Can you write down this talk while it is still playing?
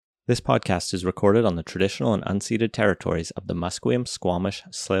This podcast is recorded on the traditional and unceded territories of the Musqueam, Squamish,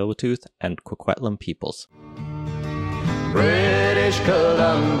 Tsleil-Waututh, and Coquitlam peoples. British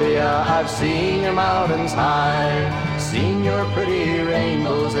Columbia, I've seen your mountains high, seen your pretty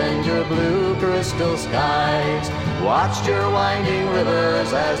rainbows and your blue crystal skies, watched your winding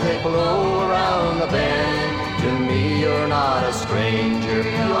rivers as they flow around the bend. To me you're not a stranger,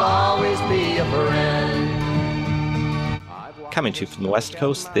 you'll always be a friend. Coming to you from the West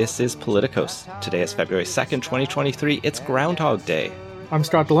Coast, this is Politicos. Today is February 2nd, 2023. It's Groundhog Day. I'm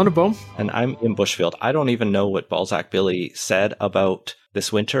Scott de Lundeboom. And I'm Ian Bushfield. I don't even know what Balzac Billy said about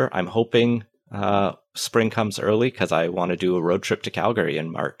this winter. I'm hoping spring comes early because I want to do a road trip to Calgary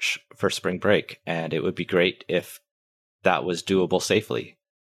in March for spring break. And it would be great if that was doable safely.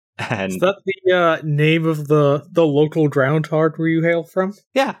 And is that the name of the local groundhog where you hail from?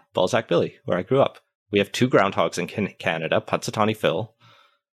 Yeah, Balzac Billy, where I grew up. We have two groundhogs in Canada, Punxsutawney Phil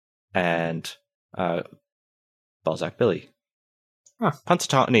and Balzac Billy. Huh.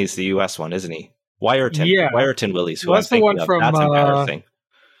 Punxsutawney is the U.S. one, isn't he? Wyerton, yeah. Wyerton Willys, who that's I'm the one of. from That's embarrassing.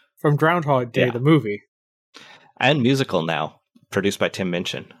 From Groundhog Day, Yeah. the movie. And musical now, produced by Tim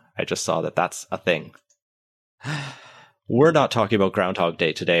Minchin. I just saw that that's a thing. We're not talking about Groundhog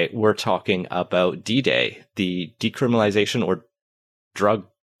Day today. We're talking about D-Day, the decriminalization or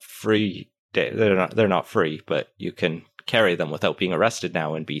drug-free day. They're not free, but you can carry them without being arrested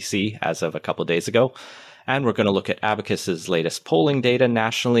now in BC as of a couple of days ago. And we're going to look at Abacus's latest polling data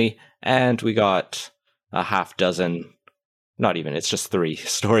nationally. And we got a half dozen, not even, it's just 3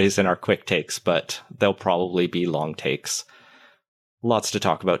 stories in our quick takes, but they'll probably be long takes. Lots to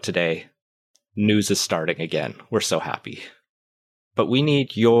talk about today. News is starting again. We're so happy. But we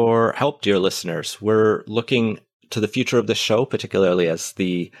need your help, dear listeners. We're looking to the future of the show, particularly as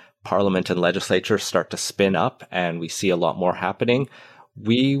the Parliament and legislature start to spin up and we see a lot more happening.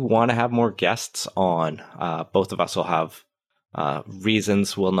 We want to have more guests on. Both of us will have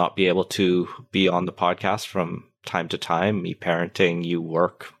reasons we'll not be able to be on the podcast from time to time. Me parenting, you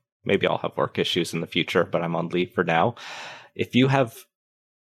work. Maybe I'll have work issues in the future, but I'm on leave for now. If you have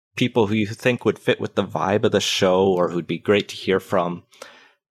people who you think would fit with the vibe of the show or who'd be great to hear from,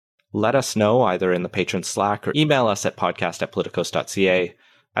 let us know either in the patron Slack or email us at podcast@politicos.ca.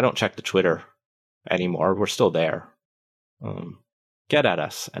 I don't check the Twitter anymore. We're still there. Get at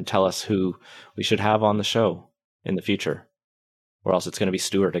us and tell us who we should have on the show in the future. Or else it's going to be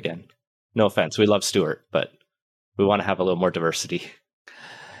Stuart again. No offense. We love Stuart, but we want to have a little more diversity.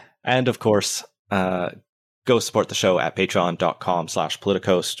 And of course, go support the show at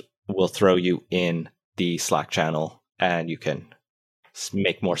patreon.com/politicos. We'll throw you in the Slack channel and you can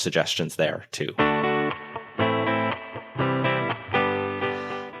make more suggestions there too.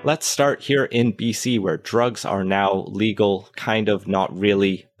 Let's start here in BC, where drugs are now legal, kind of, not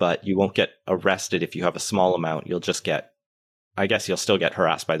really, but you won't get arrested if you have a small amount. You'll just get, I guess you'll still get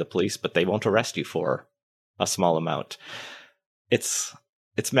harassed by the police, but they won't arrest you for a small amount. It's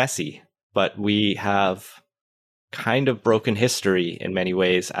messy, but we have kind of broken history in many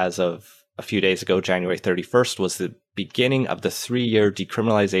ways. As of a few days ago, January 31st was the beginning of the 3-year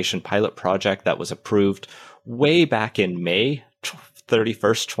decriminalization pilot project that was approved way back in May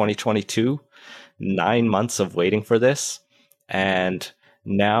 31st, 2022, 9 months of waiting for this. And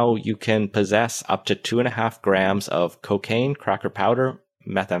now you can possess up to 2.5 grams of cocaine, cracker powder,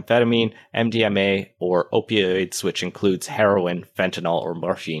 methamphetamine, MDMA, or opioids, which includes heroin, fentanyl, or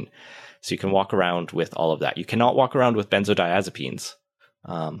morphine. So you can walk around with all of that. You cannot walk around with benzodiazepines,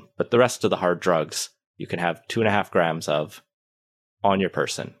 but the rest of the hard drugs, you can have 2.5 grams of on your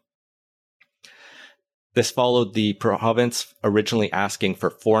person. This followed the province originally asking for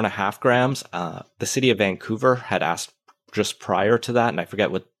 4.5 grams. The city of Vancouver had asked just prior to that, and I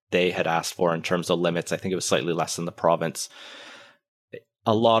forget what they had asked for in terms of limits. I think it was slightly less than the province.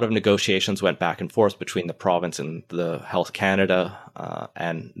 A lot of negotiations went back and forth between the province and the Health Canada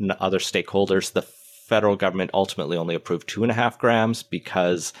and other stakeholders. The federal government ultimately only approved 2.5 grams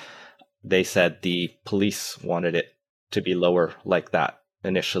because they said the police wanted it to be lower like that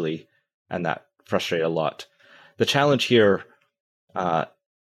initially, and that frustrated a lot. The challenge here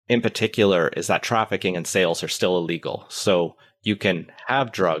in particular is that trafficking and sales are still illegal. So you can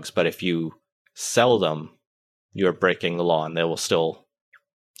have drugs, but if you sell them, you're breaking the law and they will still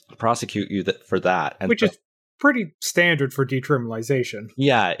prosecute you for that. And which is pretty standard for decriminalization.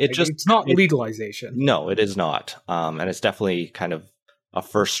 Yeah, it's not legalization. No, it is not. And it's definitely kind of a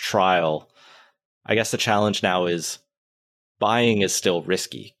first trial. I guess the challenge now is buying is still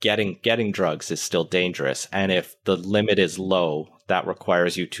risky. Getting drugs is still dangerous. And if the limit is low, that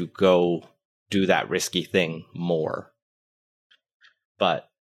requires you to go do that risky thing more. But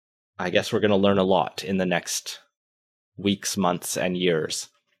I guess we're going to learn a lot in the next weeks, months, and years.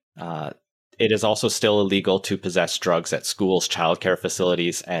 It is also still illegal to possess drugs at schools, childcare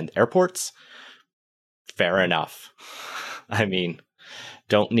facilities, and airports. Fair enough. I mean,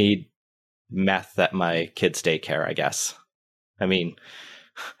 don't need meth at my kids' daycare, I guess. I mean,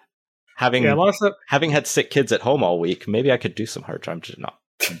 having had sick kids at home all week, maybe I could do some hard drugs.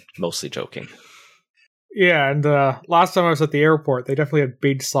 I'm mostly joking. Yeah, and last time I was at the airport, they definitely had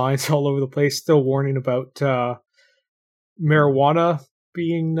big signs all over the place, still warning about marijuana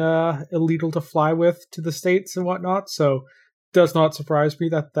being illegal to fly with to the States and whatnot. So does not surprise me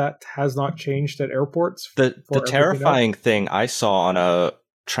that has not changed at airports. The terrifying thing I saw on a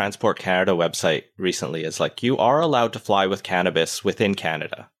Transport Canada website recently is like, you are allowed to fly with cannabis within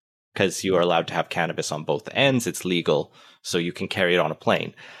Canada because you are allowed to have cannabis on both ends. It's legal, so you can carry it on a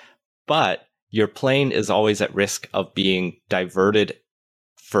plane. But your plane is always at risk of being diverted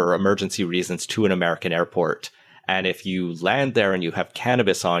for emergency reasons to an American airport. And if you land there and you have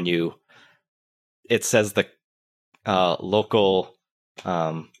cannabis on you, it says the local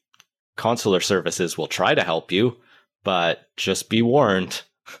consular services will try to help you, but just be warned,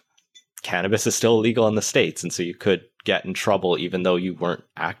 cannabis is still illegal in the States, and so you could get in trouble even though you weren't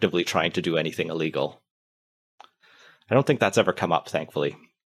actively trying to do anything illegal. I don't think that's ever come up, thankfully.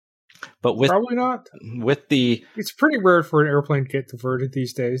 But probably not. It's pretty rare for an airplane to get diverted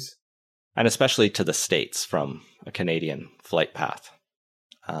these days. And especially to the States from a Canadian flight path.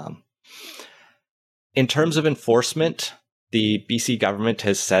 In terms of enforcement, the BC government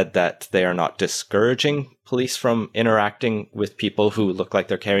has said that they are not discouraging police from interacting with people who look like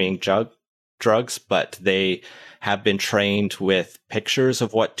they're carrying drugs, but they have been trained with pictures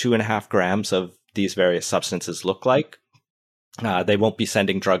of what 2.5 grams of these various substances look like. They won't be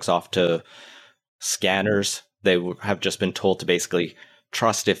sending drugs off to scanners. They have just been told to basically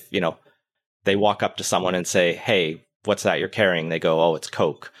trust if, they walk up to someone and say, hey, what's that you're carrying? They go, oh, it's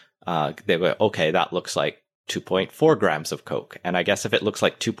Coke. They go, okay, that looks like 2.4 grams of Coke. And I guess if it looks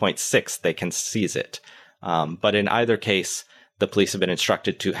like 2.6, they can seize it. But in either case, the police have been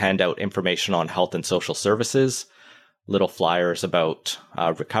instructed to hand out information on health and social services, little flyers about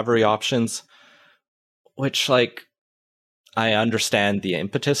recovery options, which, I understand the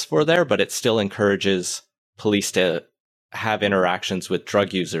impetus for there, but it still encourages police to have interactions with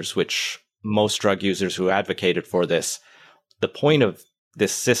drug users, which most drug users who advocated for this, the point of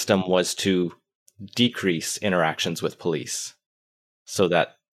this system was to decrease interactions with police so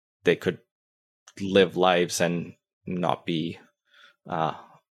that they could live lives and not be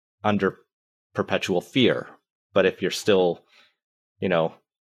under perpetual fear. But if you're still,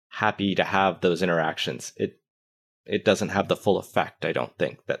 happy to have those interactions, it doesn't have the full effect, I don't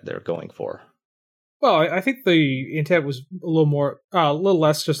think, that they're going for. Well, I think the intent was a little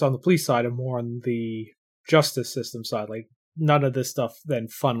less just on the police side and more on the justice system side. Like, none of this stuff then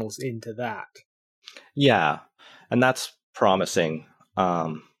funnels into that. Yeah, and that's promising.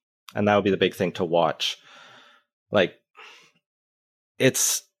 And that would be the big thing to watch. It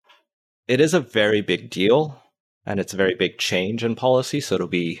is a very big deal, and it's a very big change in policy, so it'll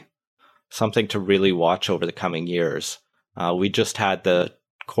be something to really watch over the coming years. We just had the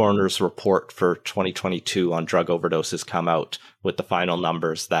coroner's report for 2022 on drug overdoses come out with the final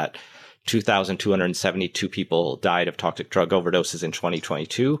numbers that 2,272 people died of toxic drug overdoses in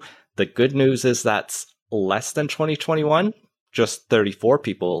 2022. The good news is that's less than 2021, just 34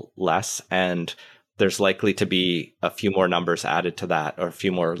 people less, and there's likely to be a few more numbers added to that, or a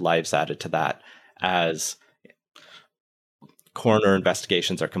few more lives added to that, as coroner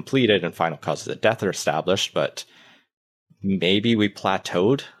investigations are completed and final causes of death are established. But maybe we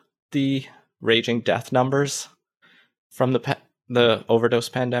plateaued the raging death numbers from the overdose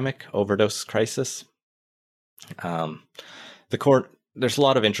crisis. There's a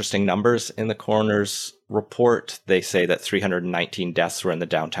lot of interesting numbers in the coroner's report. They say that 319 deaths were in the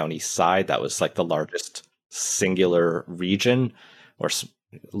downtown east side. That was the largest singular region or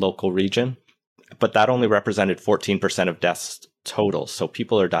local region. But that only represented 14% of deaths total. So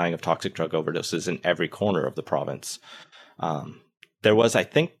people are dying of toxic drug overdoses in every corner of the province. There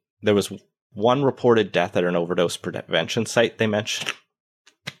was one reported death at an overdose prevention site they mentioned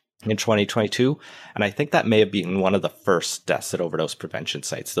in 2022. And I think that may have been one of the first deaths at overdose prevention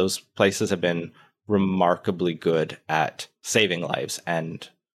sites. Those places have been remarkably good at saving lives and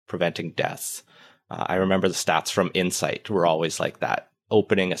preventing deaths. I remember the stats from Insight were always like that.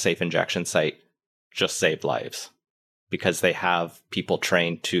 Opening a safe injection site just saved lives because they have people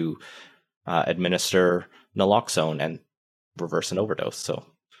trained to administer naloxone and reverse an overdose. So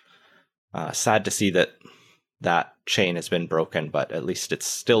sad to see that that chain has been broken, but at least it's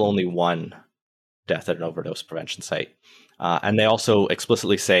still only one death at an overdose prevention site. And they also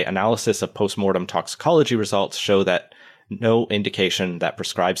explicitly say analysis of postmortem toxicology results show that no indication that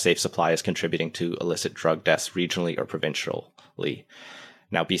prescribed safe supply is contributing to illicit drug deaths regionally or provincially.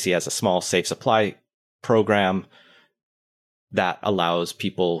 Now, BC has a small safe supply program that allows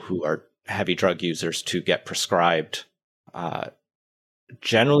people who are heavy drug users to get prescribed.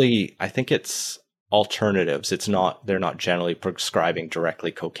 Generally, I think it's alternatives. They're not generally prescribing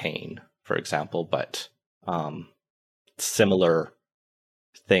directly cocaine, for example, but similar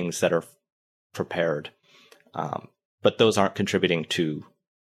things that are prepared. But those aren't contributing to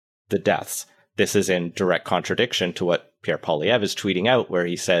the deaths. This is in direct contradiction to what Pierre Poilievre is tweeting out, where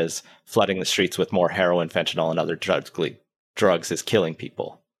he says flooding the streets with more heroin, fentanyl, and other drugs is killing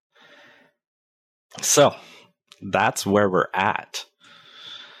people. So that's where we're at.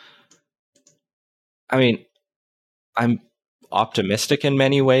 I mean, I'm optimistic in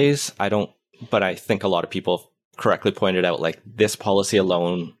many ways. But I think a lot of people correctly pointed out, like, this policy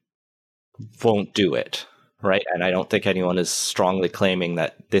alone won't do it, right? And I don't think anyone is strongly claiming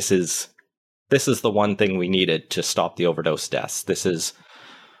that this is the one thing we needed to stop the overdose deaths. This is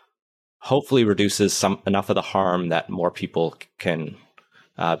hopefully reduces enough of the harm that more people can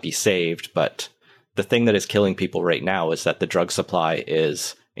be saved. But the thing that is killing people right now is that the drug supply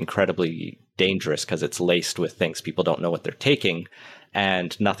is incredibly dangerous because it's laced with things people don't know what they're taking,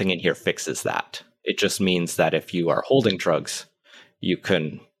 and nothing in here fixes that. It just means that if you are holding drugs, you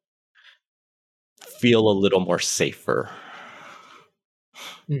can feel a little more safer.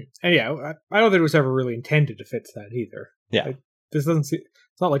 And yeah, I don't think it was ever really intended to fix that either. Yeah. This doesn't seem,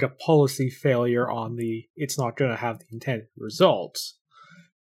 it's not like a policy failure on it's not going to have the intended results.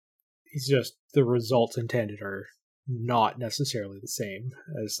 It's just the results intended are not necessarily the same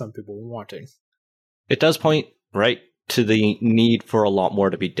as some people were wanting. It does point right to the need for a lot more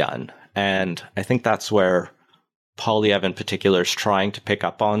to be done. And I think that's where Poilievre in particular is trying to pick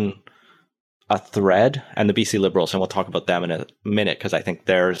up on a thread, and the BC Liberals, and we'll talk about them in a minute, because I think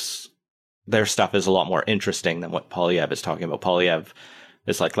their stuff is a lot more interesting than what Poilievre is talking about. Poilievre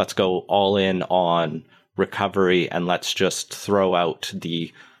is like, let's go all in on recovery and let's just throw out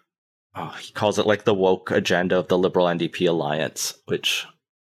he calls it like the woke agenda of the Liberal NDP alliance, which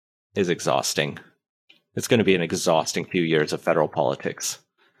is exhausting. It's going to be an exhausting few years of federal politics.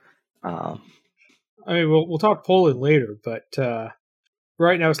 I mean, we'll talk Poland later, but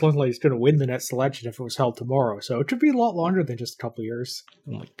right now it's looking like he's going to win the next election if it was held tomorrow, so it should be a lot longer than just a couple of years.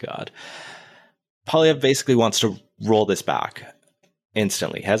 Oh my God. Poilievre basically wants to roll this back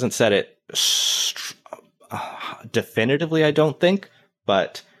instantly. Hasn't said it definitively, I don't think,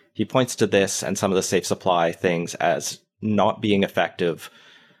 but he points to this and some of the safe supply things as not being effective,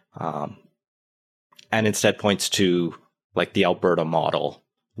 and instead points to like the Alberta model,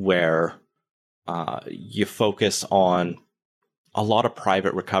 where you focus on a lot of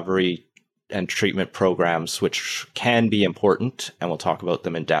private recovery and treatment programs, which can be important, and we'll talk about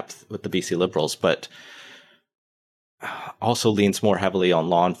them in depth with the BC Liberals, but also leans more heavily on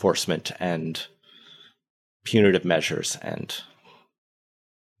law enforcement and punitive measures, and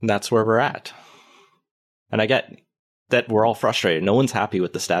that's where we're at. And I get that we're all frustrated. No one's happy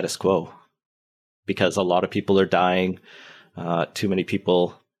with the status quo because a lot of people are dying. Too many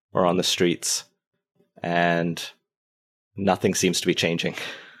people are on the streets, and nothing seems to be changing.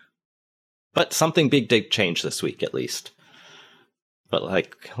 But something big did change this week, at least. But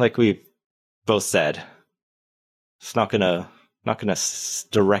like we both said, it's not gonna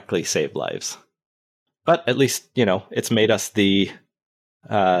directly save lives. But at least, it's made us the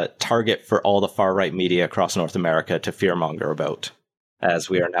target for all the far right media across North America to fearmonger about, as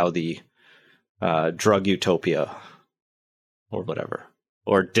we are now the drug utopia, or whatever,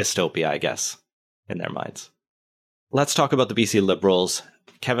 or dystopia, I guess, in their minds. Let's talk about the BC Liberals.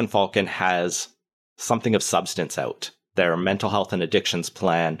 Kevin Falcon has something of substance out, their mental health and addictions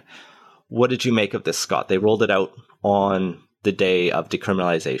plan. What did you make of this, Scott? They rolled it out on the day of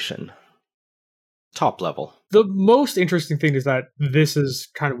decriminalization. Top level. The most interesting thing is that this is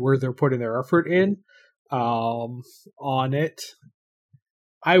kind of where they're putting their effort in on it.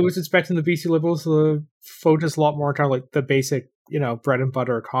 I was expecting the BC Liberals to focus a lot more on kind of like the basic, bread and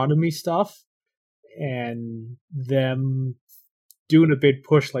butter economy stuff. And them doing a big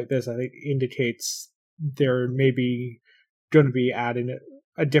push like this, I think, indicates they're maybe going to be adding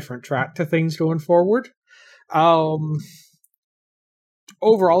a different track to things going forward. Overall,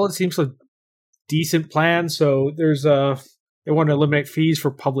 it seems like a decent plan. So there's they want to eliminate fees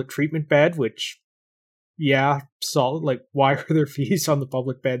for public treatment bed, which, yeah, solid. Like, why are there fees on the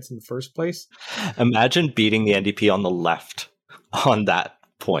public beds in the first place? Imagine beating the NDP on the left on that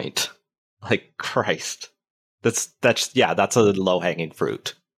point. Like, Christ. That's a low-hanging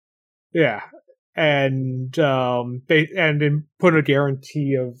fruit. Yeah. And then put a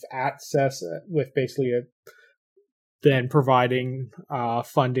guarantee of access with basically then providing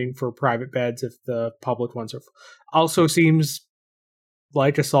funding for private beds if the public ones are. Also seems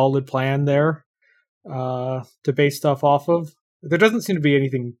like a solid plan there to base stuff off of. There doesn't seem to be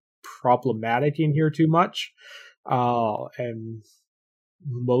anything problematic in here too much, and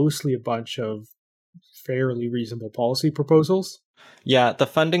mostly a bunch of fairly reasonable policy proposals. Yeah, the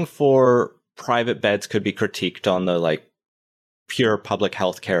funding for private beds could be critiqued on the like pure public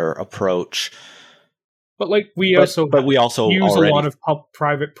healthcare approach. But like we also use already a lot of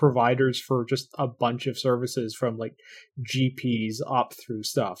private providers for just a bunch of services from like GPs up through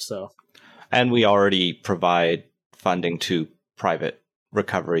stuff. So, and we already provide funding to private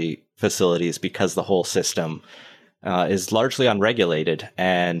recovery facilities because the whole system is largely unregulated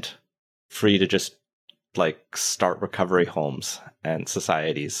and free to just like start recovery homes and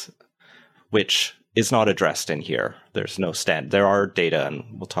societies, which is not addressed in here. There's no stand. There are data, and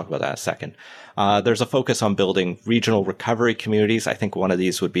we'll talk about that in a second. There's a focus on building regional recovery communities. I think one of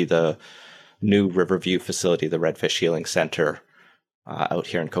these would be the new Riverview facility, the Redfish Healing Center out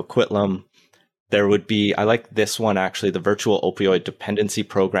here in Coquitlam. There would be, I like this one actually, the virtual opioid dependency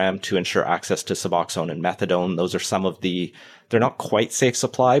program to ensure access to Suboxone and methadone. Those are some of they're not quite safe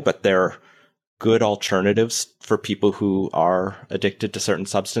supply, but they're good alternatives for people who are addicted to certain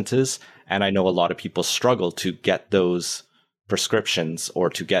substances. And I know a lot of people struggle to get those prescriptions or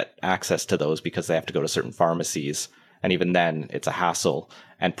to get access to those because they have to go to certain pharmacies. And even then, it's a hassle.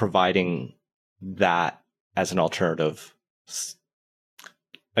 And providing that as an alternative,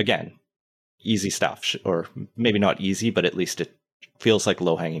 again, easy stuff, or maybe not easy, but at least it feels like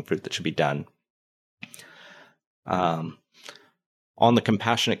low-hanging fruit that should be done. On the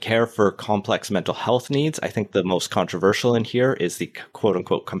compassionate care for complex mental health needs, I think the most controversial in here is the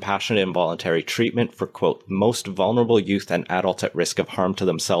quote-unquote compassionate involuntary treatment for, quote, most vulnerable youth and adults at risk of harm to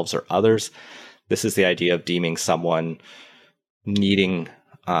themselves or others. This is the idea of deeming someone needing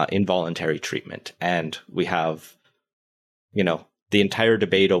involuntary treatment. And we have, the entire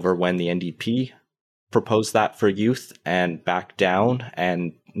debate over when the NDP proposed that for youth and backed down,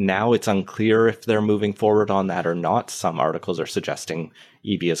 and now it's unclear if they're moving forward on that or not. Some articles are suggesting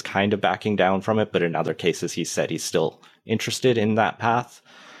Eby is kind of backing down from it, but in other cases he said he's still interested in that path.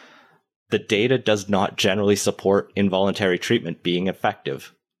 The data does not generally support involuntary treatment being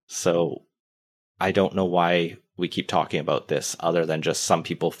effective, so I don't know why we keep talking about this other than just some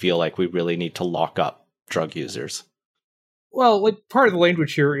people feel like we really need to lock up drug users. Well, like part of the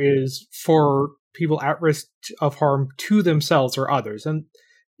language here is for people at risk of harm to themselves or others. And,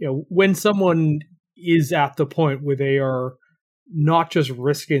 when someone is at the point where they are not just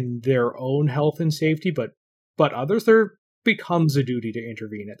risking their own health and safety, but others, there becomes a duty to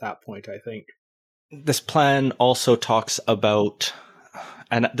intervene at that point, I think. This plan also talks about,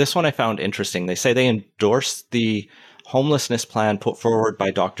 and this one I found interesting, they say they endorse the homelessness plan put forward by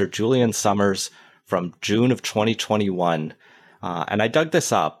Dr. Julian Summers from June of 2021. And I dug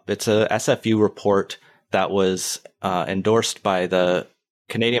this up. It's a SFU report that was endorsed by the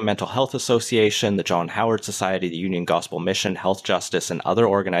Canadian Mental Health Association, the John Howard Society, the Union Gospel Mission, Health Justice, and other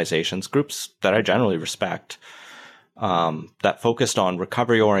organizations, groups that I generally respect, that focused on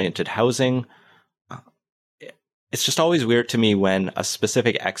recovery-oriented housing. It's just always weird to me when a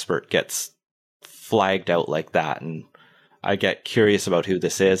specific expert gets flagged out like that, and I get curious about who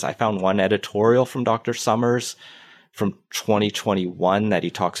this is. I found one editorial from Dr. Summers from 2021 that he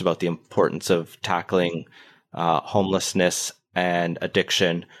talks about the importance of tackling homelessness and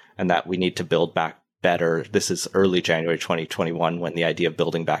addiction, and that we need to build back better. This is early January 2021 when the idea of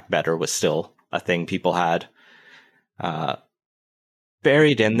building back better was still a thing people had.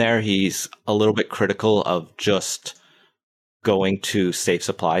 Buried in there, he's a little bit critical of just going to safe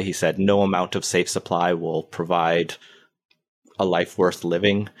supply. He said no amount of safe supply will provide a life worth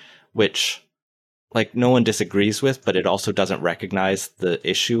living, which no one disagrees with, but it also doesn't recognize the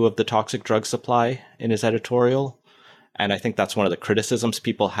issue of the toxic drug supply in his editorial. And I think that's one of the criticisms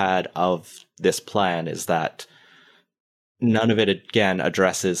people had of this plan, is that none of it, again,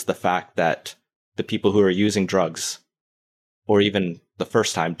 addresses the fact that the people who are using drugs, or even the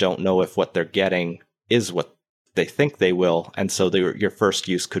first time, don't know if what they're getting is what they think they will. And so your first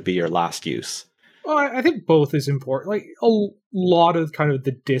use could be your last use. Well, I think both is important. Like a lot of kind of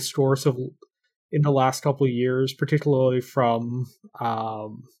the discourse in the last couple of years, particularly from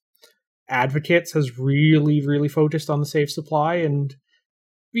advocates has really, really focused on the safe supply, and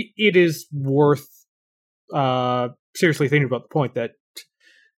it is worth seriously thinking about the point that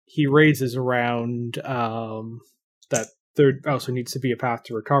he raises around that there also needs to be a path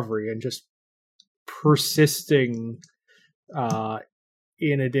to recovery, and just persisting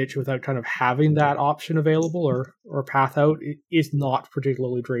in a ditch without kind of having that option available or path out is not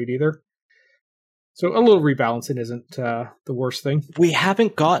particularly great either. So a little rebalancing isn't the worst thing. We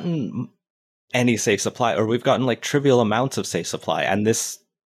haven't gotten any safe supply, or we've gotten like trivial amounts of safe supply, and this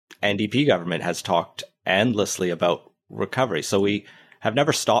NDP government has talked endlessly about recovery. So we have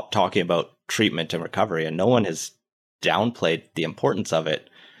never stopped talking about treatment and recovery, and no one has downplayed the importance of it.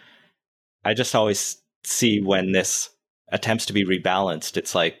 I just always see when this attempts to be rebalanced,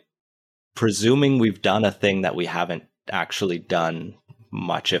 it's like presuming we've done a thing that we haven't actually done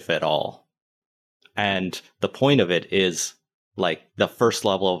much, if at all. And the point of it is like the first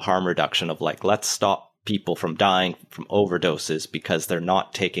level of harm reduction of like, let's stop people from dying from overdoses because they're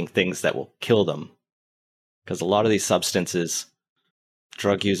not taking things that will kill them. Because a lot of these substances,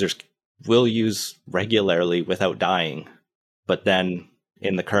 drug users will use regularly without dying. But then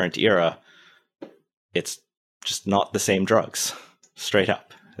in the current era, it's just not the same drugs, straight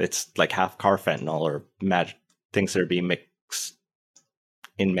up. It's like half carfentanil or things that are being mixed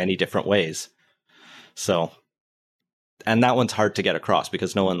in many different ways. So, and that one's hard to get across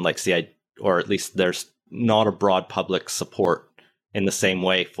because no one likes the idea, or at least there's not a broad public support in the same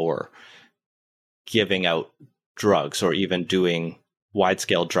way for giving out drugs or even doing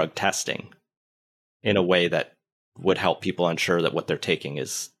wide-scale drug testing in a way that would help people ensure that what they're taking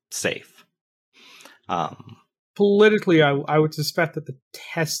is safe. Politically, I would suspect that the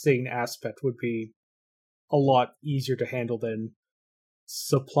testing aspect would be a lot easier to handle than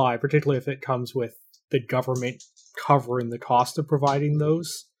supply, particularly if it comes with the government covering the cost of providing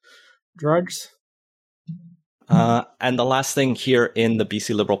those drugs. And the last thing here in the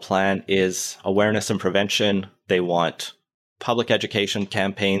BC Liberal plan is awareness and prevention. They want public education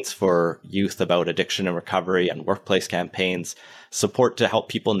campaigns for youth about addiction and recovery, and workplace campaigns, support to help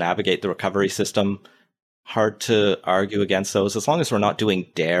people navigate the recovery system. Hard to argue against those as long as we're not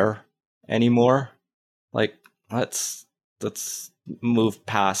doing DARE anymore. Like, let's move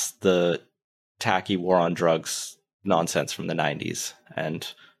past the tacky war on drugs nonsense from the 90s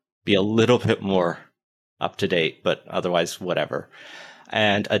and be a little bit more up to date, but otherwise whatever.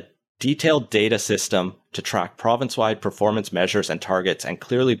 And a detailed data system to track province-wide performance measures and targets and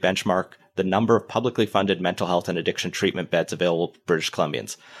clearly benchmark the number of publicly funded mental health and addiction treatment beds available to British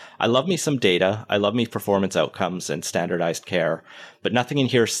Columbians. I love me some data. I love me performance outcomes and standardized care, but nothing in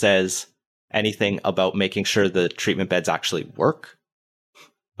here says anything about making sure the treatment beds actually work.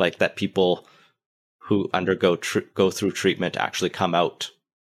 Like that people who go through treatment actually come out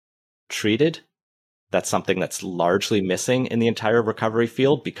treated. That's something that's largely missing in the entire recovery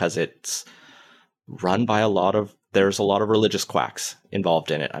field because it's run by there's a lot of religious quacks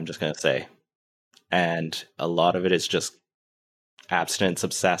involved in it, I'm just going to say. And a lot of it is just abstinence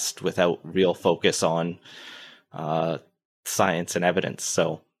obsessed without real focus on science and evidence.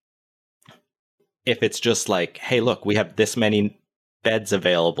 So if it's just like, hey, look, we have this many beds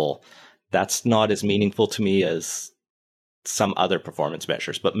available, that's not as meaningful to me as some other performance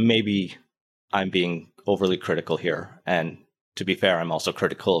measures. But maybe I'm being overly critical here. And to be fair, I'm also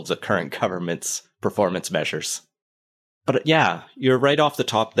critical of the current government's performance measures. But yeah, you're right off the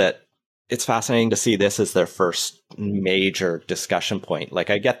top that it's fascinating to see this as their first major discussion point. Like,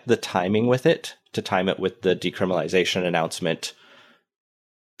 I get the timing with it, to time it with the decriminalization announcement.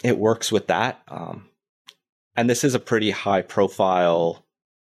 It works with that. And this is a pretty high profile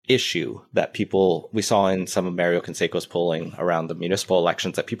issue that we saw in some of Mario Canseco's polling around the municipal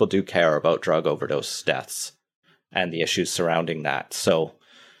elections, that people do care about drug overdose deaths and the issues surrounding that. So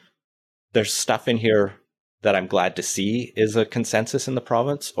there's stuff in here that I'm glad to see is a consensus in the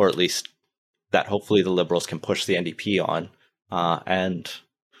province, or at least that hopefully the Liberals can push the NDP on. And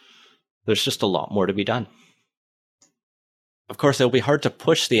there's just a lot more to be done. Of course, it'll be hard to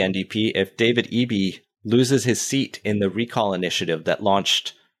push the NDP if David Eby loses his seat in the recall initiative that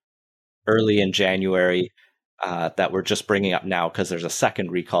launched early in January, that we're just bringing up now because there's a second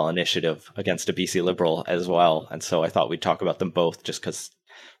recall initiative against a BC Liberal as well. And so I thought we'd talk about them both just because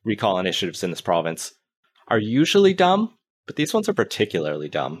recall initiatives in this province are usually dumb, but these ones are particularly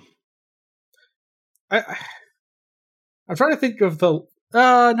dumb. I'm trying to think of the...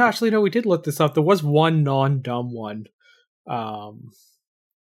 no, actually, no, we did look this up. There was one non-dumb one.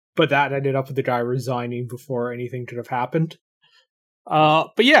 But that ended up with the guy resigning before anything could have happened.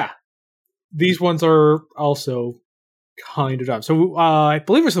 But yeah, these ones are also kind of done. So I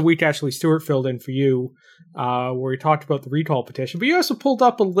believe it was the week actually Stuart filled in for you, where he talked about the recall petition. But you also pulled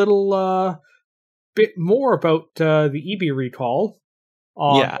up a little bit more about the EB recall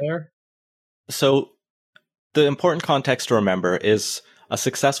on there. So the important context to remember is a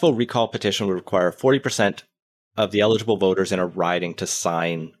successful recall petition would require 40% of the eligible voters in a riding to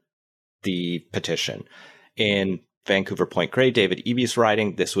sign the petition. In Vancouver Point Grey, David Eby's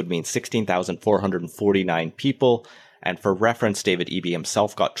riding, this would mean 16,449 people. And for reference, David Eby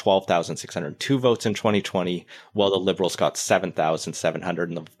himself got 12,602 votes in 2020, while the Liberals got 7,700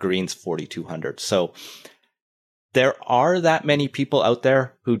 and the Greens 4,200. So there are that many people out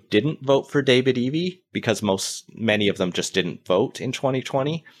there who didn't vote for David Eby because many of them just didn't vote in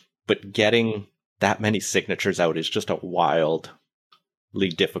 2020. But getting that many signatures out is just a wildly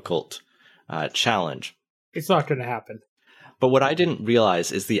difficult challenge. It's not going to happen. But what I didn't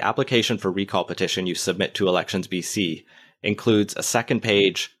realize is the application for recall petition you submit to Elections BC includes a second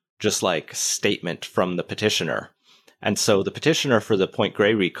page, just like statement from the petitioner. And so the petitioner for the Point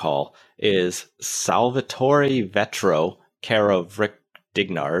Grey recall is Salvatore Vetro, care of Rick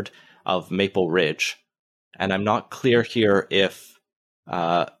Dignard of Maple Ridge. And I'm not clear here if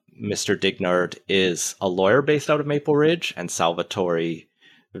Mr. Dignard is a lawyer based out of Maple Ridge and Salvatore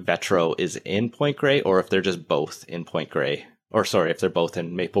Vetro is in Point Grey, or if they're just both in Point Grey. Or sorry, if they're both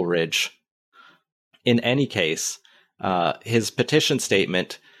in Maple Ridge. In any case, his petition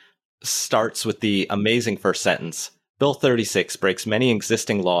statement starts with the amazing first sentence. Bill 36 breaks many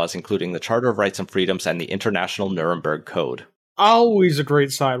existing laws, including the Charter of Rights and Freedoms and the International Nuremberg Code. Always a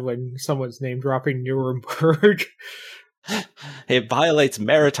great sign when someone's name dropping Nuremberg. It violates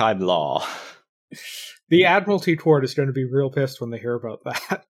maritime law. The Admiralty Court is going to be real pissed when they hear about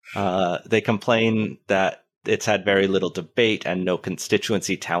that. They complain that it's had very little debate and no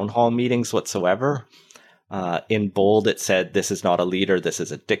constituency town hall meetings whatsoever. In bold, it said, "This is not a leader, this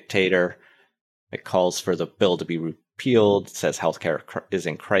is a dictator." It calls for the bill to be repealed. It says healthcare is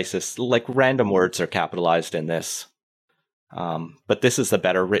in crisis. Like, random words are capitalized in this. But this is the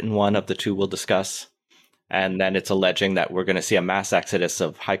better written one of the two we'll discuss. And then it's alleging that we're going to see a mass exodus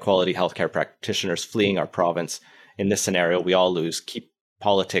of high-quality healthcare practitioners fleeing our province. In this scenario, we all lose. Keep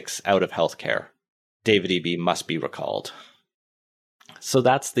politics out of healthcare. David Eby must be recalled. So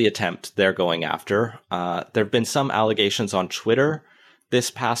that's the attempt they're going after. There have been some allegations on Twitter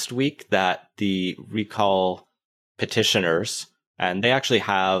this past week that the recall petitioners, and they actually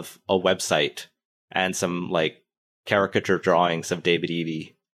have a website and some like caricature drawings of David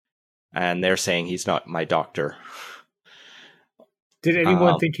Eby, and they're saying he's not my doctor. Did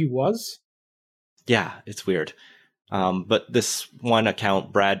anyone think he was? Yeah, it's weird. But this one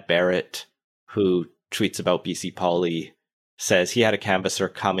account, Brad Barrett, who tweets about BC Poly, says he had a canvasser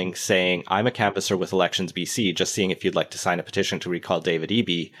coming saying, "I'm a canvasser with Elections BC, just seeing if you'd like to sign a petition to recall David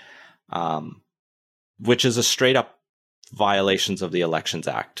Eby," which is a straight up violations of the Elections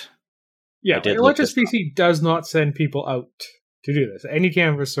Act. Yeah, Elections BC does not send people out to do this. Any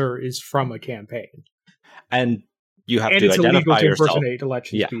canvasser is from a campaign. And you have to it's identify illegal to yourself. Impersonate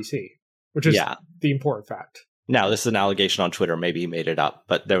Elections BC, which is the important fact. Now, this is an allegation on Twitter. Maybe he made it up,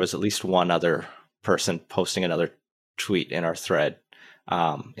 but there was at least one other person posting another tweet in our thread,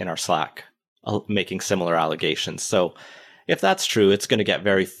 in our Slack, making similar allegations. So if that's true, it's going to get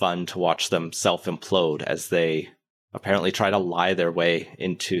very fun to watch them self-implode as they apparently try to lie their way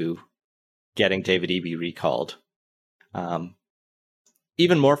into getting David Eby recalled.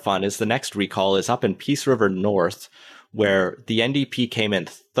 Even more fun is the next recall is up in Peace River North, where the NDP came in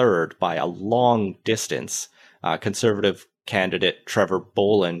third by a long distance. Conservative candidate Trevor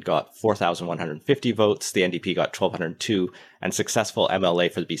Bolin got 4,150 votes, the NDP got 1,202, and successful MLA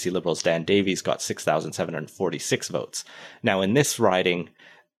for the BC Liberals Dan Davies got 6,746 votes. Now, in this riding,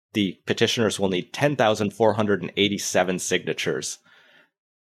 the petitioners will need 10,487 signatures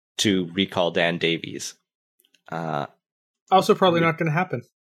to recall Dan Davies. Also probably not going to happen.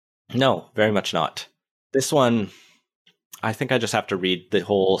 No, very much not. This one, I think I just have to read the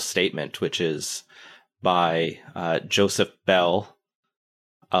whole statement, which is by Joseph Bell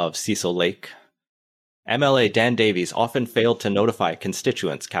of Cecil Lake. MLA Dan Davies often failed to notify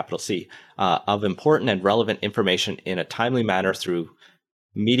constituents, capital C, of important and relevant information in a timely manner through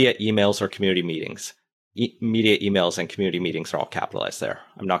media, emails, or community meetings. Media, emails, and community meetings are all capitalized there.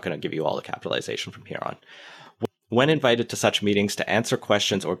 I'm not going to give you all the capitalization from here on. When invited to such meetings to answer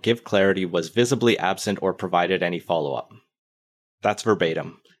questions or give clarity, was visibly absent or provided any follow-up. That's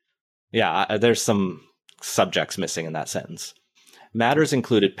verbatim. Yeah, there's some subjects missing in that sentence. Matters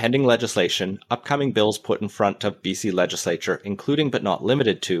included pending legislation, upcoming bills put in front of BC legislature, including but not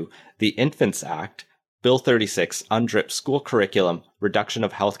limited to the Infants Act, Bill 36, UNDRIP school curriculum, reduction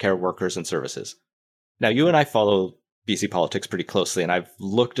of healthcare workers and services. Now, you and I follow BC politics pretty closely, and I've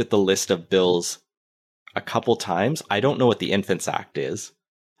looked at the list of bills a couple times. I don't know what the Infants Act is.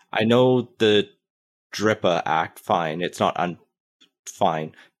 I know the DRIPA Act, fine. It's not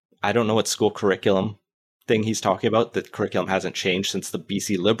fine. I don't know what school curriculum thing he's talking about. The curriculum hasn't changed since the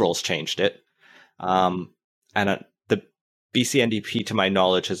BC Liberals changed it. And the BC NDP, to my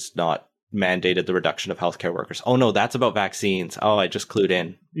knowledge, has not mandated the reduction of healthcare workers. Oh no, that's about vaccines. Oh, I just clued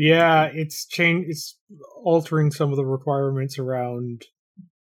in. Yeah, it's altering some of the requirements around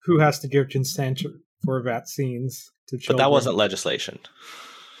who has to give consent for vaccines to children. But that wasn't legislation.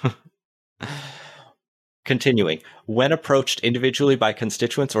 Continuing, when approached individually by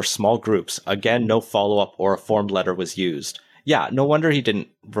constituents or small groups, again, no follow-up or a formed letter was used. Yeah, no wonder he didn't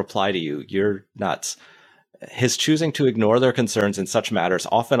reply to you. You're nuts. His choosing to ignore their concerns in such matters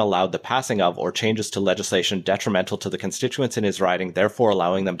often allowed the passing of or changes to legislation detrimental to the constituents in his riding, therefore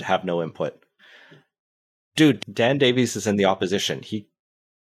allowing them to have no input. Dude, Dan Davies is in the opposition. He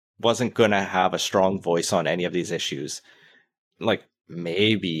wasn't going to have a strong voice on any of these issues. Like,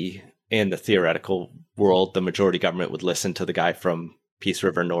 maybe in the theoretical world, the majority government would listen to the guy from Peace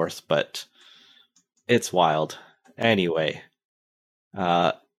River North, but it's wild. Anyway,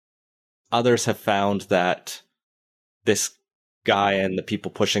 others have found that this guy and the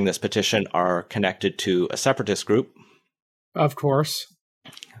people pushing this petition are connected to a separatist group. Of course.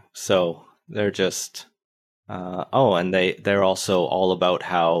 So they're just... and they're also all about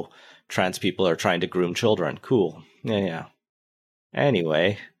how trans people are trying to groom children. Cool. Yeah.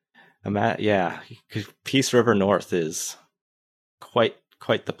 Anyway, Peace River North is quite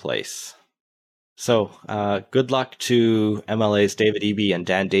the place. So, good luck to MLAs David Eby and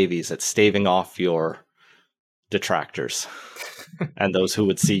Dan Davies at staving off your detractors and those who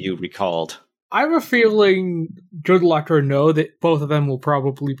would see you recalled. I have a feeling, good luck or no, that both of them will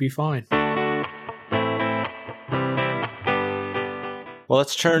probably be fine. Well,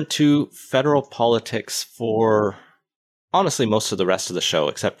 let's turn to federal politics for, honestly, most of the rest of the show,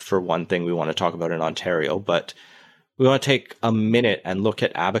 except for one thing we want to talk about in Ontario. But we want to take a minute and look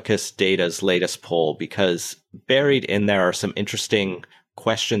at Abacus Data's latest poll, because buried in there are some interesting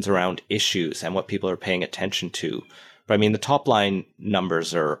questions around issues and what people are paying attention to. But I mean, the top line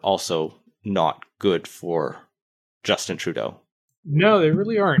numbers are also not good for Justin Trudeau. No, they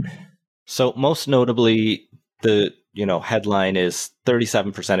really aren't. So most notably, the headline is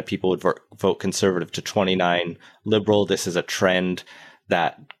 37% of people would vote Conservative to 29 Liberal. This is a trend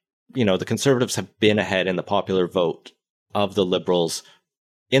that, the Conservatives have been ahead in the popular vote of the Liberals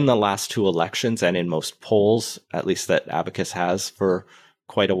in the last two elections and in most polls, at least that Abacus has for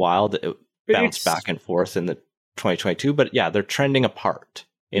quite a while. It bounced back and forth in the 2022, but yeah, they're trending apart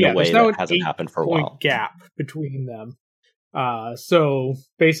in a way that hasn't happened for a while. Gap between them. So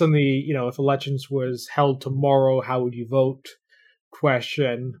based on the, if elections was held tomorrow, how would you vote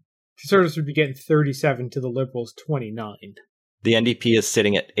question, Conservatives would be getting 37 to the Liberals 29. The NDP is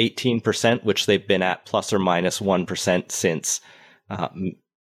sitting at 18%, which they've been at plus or minus 1% since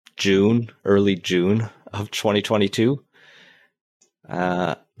early June of 2022.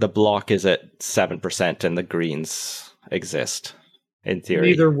 The Bloc is at 7% and the Greens exist. In theory.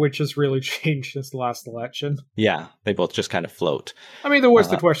 Neither of which has really changed since the last election. Yeah, they both just kind of float. I mean, there was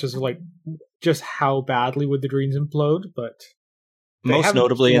the questions of just how badly would the Greens implode, but most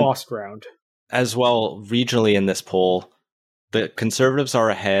notably lost ground. As well, regionally in this poll, the Conservatives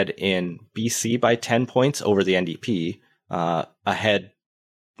are ahead in BC by 10 points over the NDP, ahead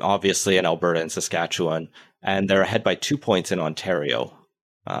obviously in Alberta and Saskatchewan, and they're ahead by 2 points in Ontario.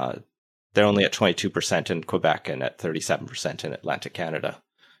 They're only at 22% in Quebec and at 37% in Atlantic Canada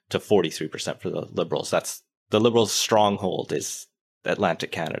to 43% for the Liberals. That's the Liberals' stronghold is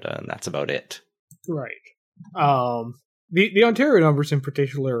Atlantic Canada, and that's about it. Right. The Ontario numbers in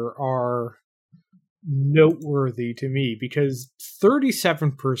particular are noteworthy to me because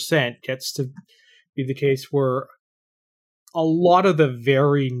 37% gets to be the case where a lot of the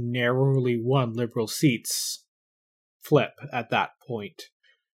very narrowly won Liberal seats flip at that point.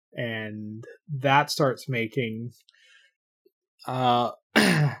 And that starts making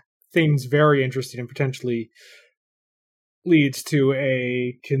things very interesting and potentially leads to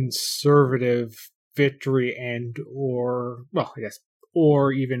a Conservative victory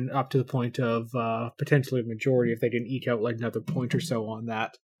or even up to the point of potentially a majority if they can eke out another point or so on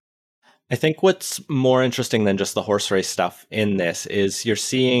that. I think what's more interesting than just the horse race stuff in this is you're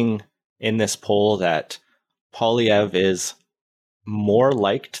seeing in this poll that Poilievre is more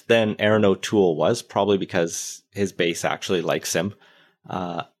liked than Erin O'Toole was, probably because his base actually likes him.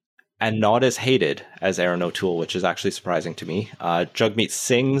 and not as hated as Aaron O'Toole, which is actually surprising to me. Jagmeet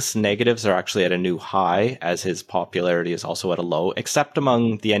Singh's negatives are actually at a new high, as his popularity is also at a low, except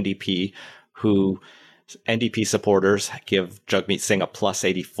among the NDP, who NDP supporters give Jagmeet Singh a plus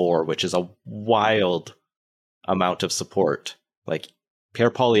 84, which is a wild amount of support. Like, Pierre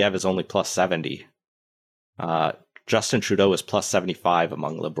Poilievre is only plus 70. Justin Trudeau is plus 75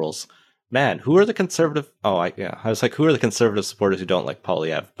 among Liberals. Man, who are the conservative... I was like, who are the conservative supporters who don't like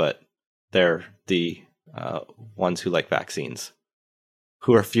Poilievre? But they're the ones who like vaccines,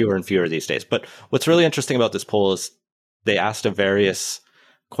 who are fewer and fewer these days. But what's really interesting about this poll is they asked various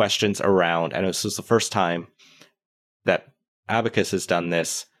questions around, and this was the first time that Abacus has done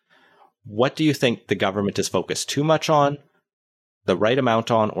this. What do you think the government is focused too much on, the right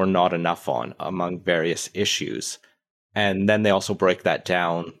amount on, or not enough on among various issues? And then they also break that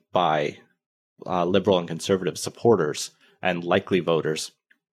down by Liberal and Conservative supporters and likely voters.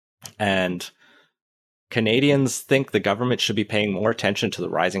 And Canadians think the government should be paying more attention to the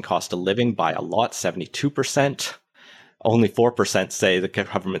rising cost of living by a lot, 72%. Only 4% say the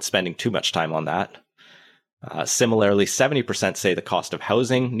government's spending too much time on that. Similarly, 70% say the cost of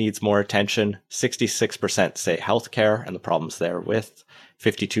housing needs more attention. 66% say healthcare and the problems therewith.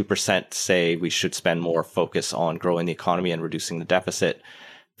 52% say we should spend more focus on growing the economy and reducing the deficit.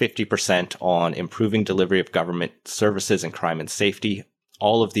 50% on improving delivery of government services and crime and safety.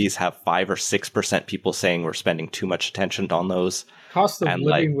 All of these have 5 or 6% people saying we're spending too much attention on those. Cost of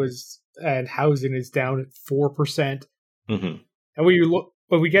living and housing is down at 4%. Mm-hmm. And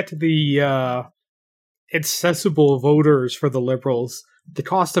when we get to the accessible voters for the Liberals, the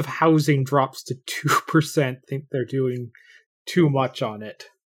cost of housing drops to 2%. Think they're doing too much on it.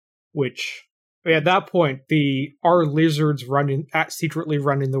 Which, at that point, our lizards secretly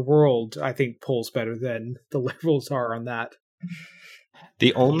running the world, I think, polls better than the Liberals are on that.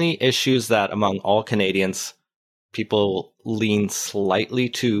 The only issues that among all Canadians, people lean slightly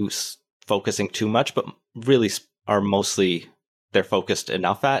to focusing too much, but really are mostly they're focused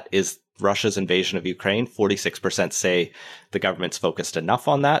enough at, is Russia's invasion of Ukraine. 46% say the government's focused enough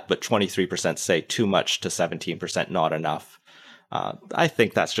on that, but 23% say too much to 17% not enough. I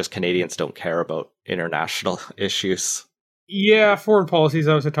think that's just Canadians don't care about international issues. Yeah, foreign policy is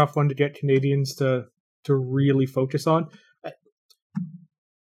always a tough one to get Canadians to really focus on.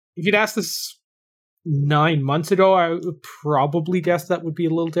 If you'd asked this 9 months ago, I would probably guess that would be a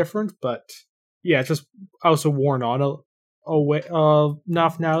little different. But yeah, it's just also worn on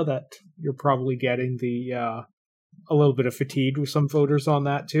enough now that you're probably getting a little bit of fatigue with some voters on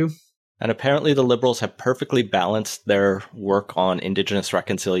that too. And apparently the Liberals have perfectly balanced their work on Indigenous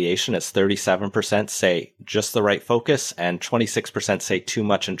reconciliation, as 37% say just the right focus and 26% say too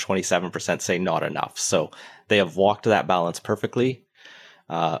much and 27% say not enough. So they have walked that balance perfectly.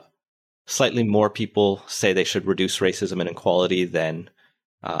 Slightly more people say they should reduce racism and inequality than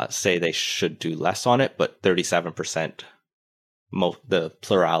say they should do less on it, but 37%, the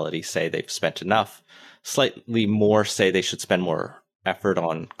plurality, say they've spent enough. Slightly more say they should spend more effort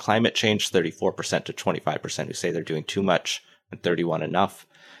on climate change, 34% to 25% who say they're doing too much, and 31% enough.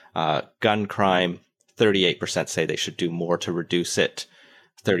 Gun crime, 38% say they should do more to reduce it.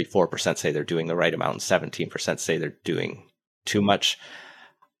 34% say they're doing the right amount, and 17% say they're doing too much.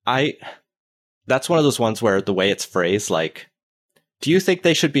 That's one of those ones where the way it's phrased, like, do you think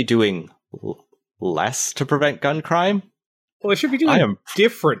they should be doing less to prevent gun crime? Well, they should be doing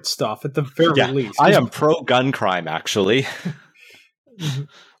different stuff at the very least. I am pro-gun crime, actually.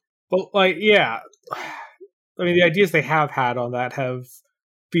 Well, yeah. I mean, the ideas they have had on that have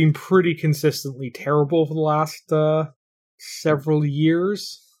been pretty consistently terrible for the last several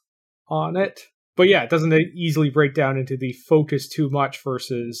years on it. But yeah, it doesn't easily break down into the focus too much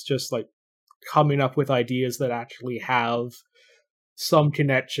versus just like coming up with ideas that actually have some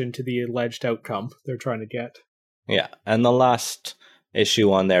connection to the alleged outcome they're trying to get. Yeah, and the last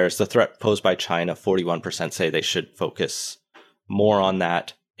issue on there is the threat posed by China. 41% say they should focus more on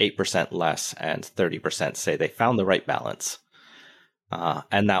that, 8% less, and 30% say they found the right balance.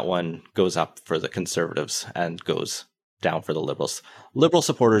 And that one goes up for the Conservatives and goes down for the Liberals. Liberal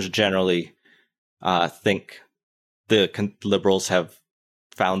supporters generally think the Liberals have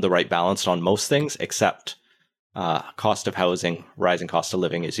found the right balance on most things, except cost of housing, rising cost of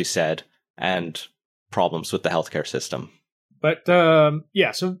living, as you said, and problems with the healthcare system. But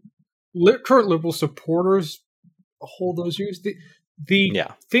yeah, so current Liberal supporters hold those views. The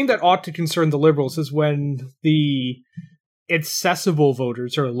thing that ought to concern the Liberals is when the accessible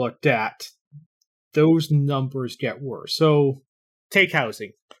voters are looked at, those numbers get worse. So take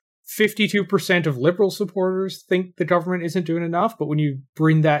housing. 52% of Liberal supporters think the government isn't doing enough, but when you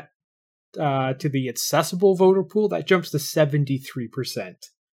bring that to the accessible voter pool, that jumps to 73%.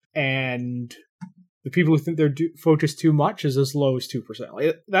 And the people who think they're focused too much is as low as 2%.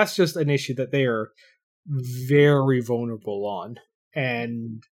 Like, that's just an issue that they are very vulnerable on.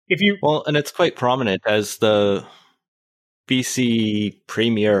 And and it's quite prominent, as the BC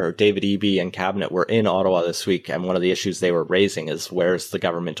Premier David Eby and Cabinet were in Ottawa this week, and one of the issues they were raising is, where's the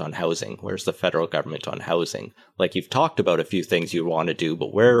government on housing? Where's the federal government on housing? Like, you've talked about a few things you want to do,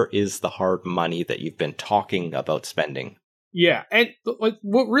 but where is the hard money that you've been talking about spending? Yeah, and like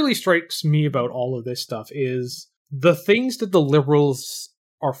what really strikes me about all of this stuff is the things that the Liberals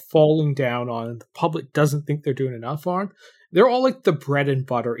are falling down on and the public doesn't think they're doing enough on, they're all like the bread and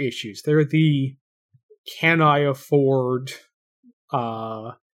butter issues. They're the can I afford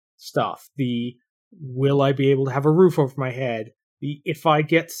stuff, the will I be able to have a roof over my head, the if I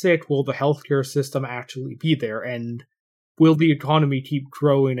get sick, will the healthcare system actually be there, and will the economy keep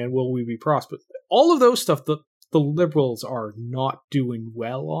growing, and will we be prosperous? All of those stuff the Liberals are not doing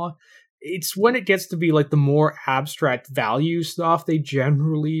well on. It's when it gets to be like the more abstract value stuff they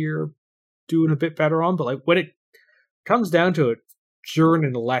generally are doing a bit better on, but like when it comes down to it, during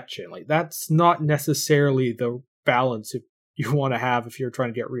an election, like that's not necessarily the balance you want to have if you're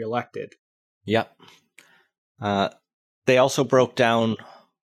trying to get reelected. Yep. They also broke down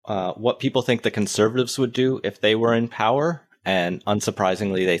what people think the Conservatives would do if they were in power, and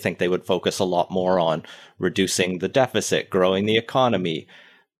unsurprisingly, they think they would focus a lot more on reducing the deficit, growing the economy.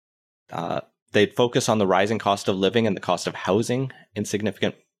 They'd focus on the rising cost of living and the cost of housing in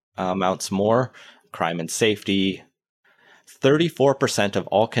significant amounts more, crime and safety. 34% of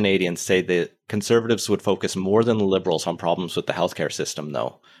all Canadians say the Conservatives would focus more than the Liberals on problems with the healthcare system,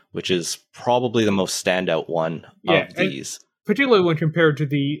 though, which is probably the most standout one of these. Particularly when compared to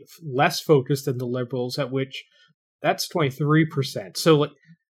the less focused than the Liberals, at which that's 23%. So like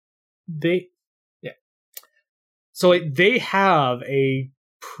they have a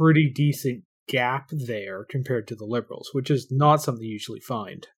pretty decent gap there compared to the Liberals, which is not something you usually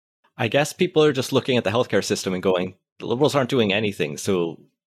find. I guess people are just looking at the healthcare system and going, the Liberals aren't doing anything, so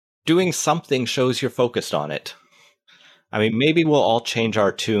doing something shows you're focused on it. I mean, maybe we'll all change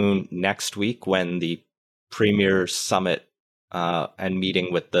our tune next week when the Premier's summit and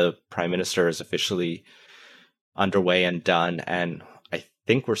meeting with the Prime Minister is officially underway and done, and I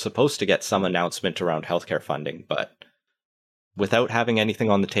think we're supposed to get some announcement around healthcare funding, but without having anything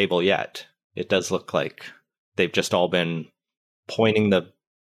on the table yet, it does look like they've just all been pointing the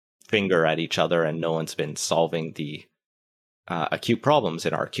finger at each other and no one's been solving the acute problems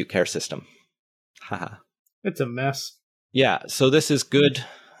in our acute care system. Haha. It's a mess. Yeah, so this is good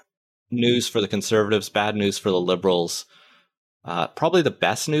news for the Conservatives, bad news for the Liberals. Probably the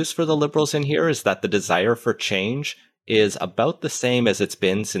best news for the Liberals in here is that the desire for change is about the same as it's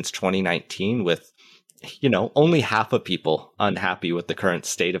been since 2019, with, only half of people unhappy with the current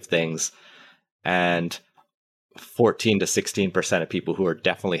state of things, and 14 to 16% of people who are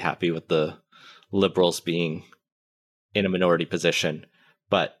definitely happy with the Liberals being in a minority position.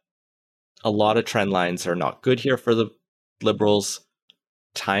 But a lot of trend lines are not good here for the Liberals.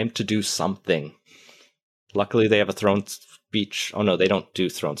 Time to do something. Luckily, they have a throne speech. Oh no, they don't do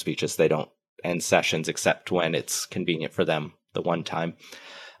throne speeches. They don't end sessions except when it's convenient for them, the one time.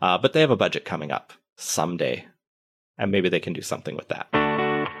 But they have a budget coming up someday, and maybe they can do something with that.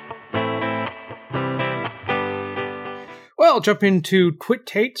 Well, jump into Quick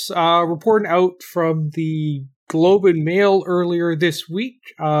Takes. Reporting out from the Globe and Mail earlier this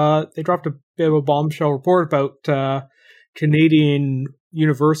week. They dropped a bit of a bombshell report about Canadian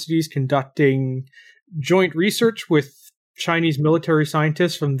universities conducting joint research with Chinese military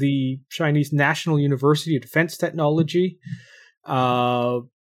scientists from the Chinese National University of Defense Technology.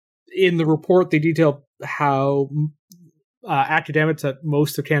 In the report, they detail how academics at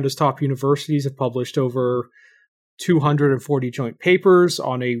most of Canada's top universities have published over 240 joint papers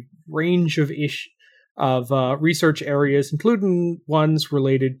on a range of research areas, including ones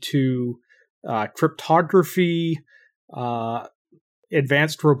related to cryptography,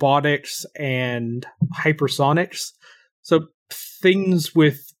 advanced robotics, and hypersonics. So things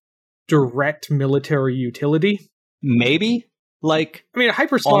with direct military utility. Maybe?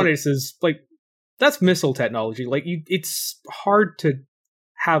 Hypersonics is that's missile technology. It's hard to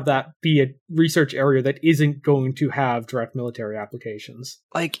have that be a research area that isn't going to have direct military applications.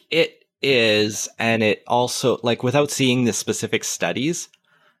 It is, and it also, without seeing the specific studies,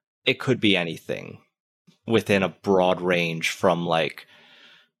 it could be anything within a broad range from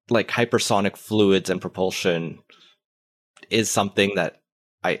hypersonic fluids and propulsion is something that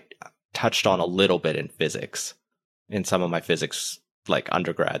I touched on a little bit in physics, in some of my physics like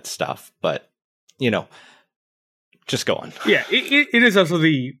undergrad stuff, but just go on. Yeah, it is also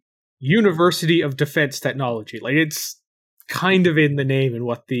the University of Defense Technology. Like, it's kind of in the name and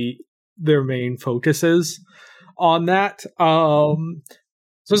what their main focus is on that. So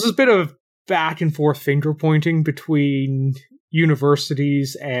there's a bit of back and forth finger pointing between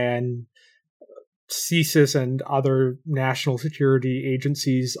universities and CSIS and other national security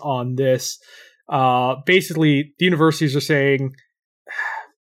agencies on this. Basically, the universities are saying,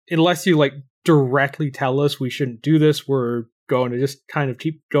 unless you like directly tell us we shouldn't do this, we're going to just kind of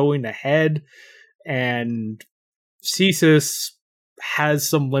keep going ahead. And CSIS has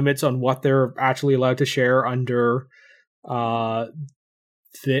some limits on what they're actually allowed to share under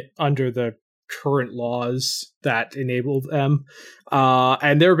the current laws that enable them.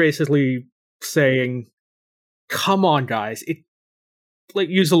 And they're basically saying, come on, guys,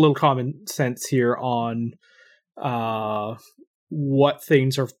 use a little common sense here on what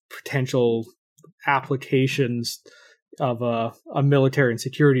things are potential applications of a military and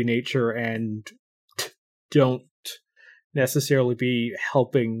security nature, and don't necessarily be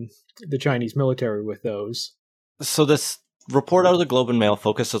helping the Chinese military with those. So this report out of the Globe and Mail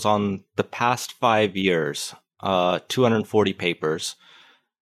focuses on the past 5 years, 240 papers.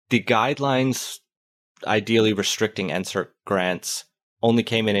 The guidelines ideally restricting NSERC grants only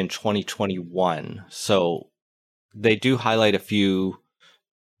came in 2021. So they do highlight a few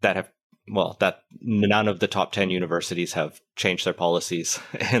that none of the top 10 universities have changed their policies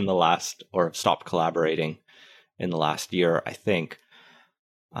in the last, or have stopped collaborating in the last year, I think.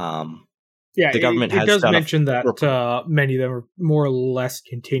 The government does mention that many of them are more or less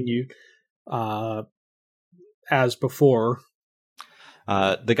continued as before.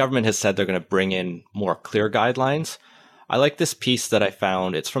 The government has said they're going to bring in more clear guidelines. I like this piece that I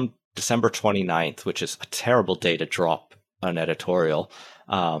found. It's from December 29th, which is a terrible day to drop an editorial,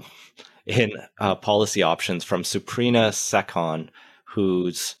 in Policy Options from Suprina Sekon,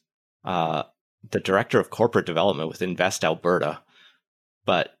 who's the Director of Corporate Development with Invest Alberta.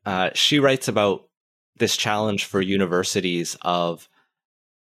 But she writes about this challenge for universities of,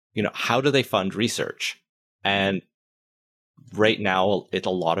 how do they fund research? And right now, a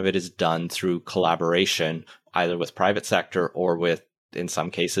lot of it is done through collaboration, either with private sector or with, in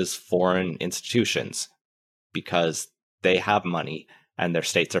some cases, foreign institutions, because they have money and their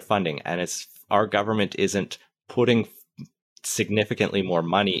states are funding. And our government isn't putting significantly more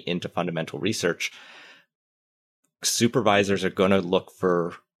money into fundamental research. Supervisors are going to look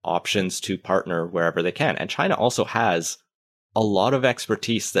for options to partner wherever they can. And China also has a lot of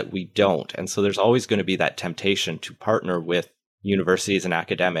expertise that we don't. And so there's always going to be that temptation to partner with universities and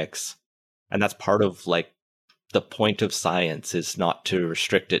academics. And that's part of the point of science, is not to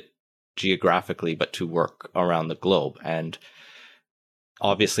restrict it geographically, but to work around the globe. And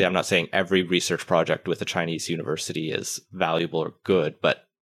obviously, I'm not saying every research project with a Chinese university is valuable or good, but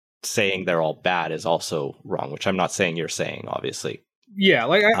saying they're all bad is also wrong, which I'm not saying you're saying, obviously. Yeah,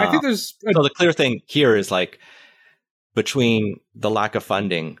 I think there's... So the clear thing here is between the lack of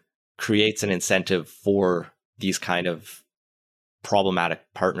funding creates an incentive for these kind of problematic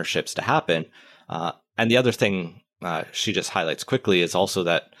partnerships to happen. And the other thing she just highlights quickly is also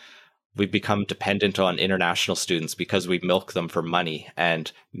that we've become dependent on international students because we milk them for money.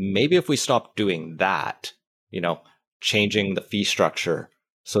 And maybe if we stop doing that, changing the fee structure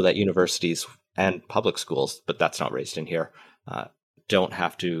so that universities and public schools, but that's not raised in here, don't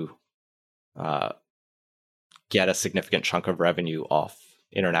have to get a significant chunk of revenue off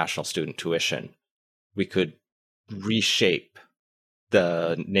international student tuition, we could reshape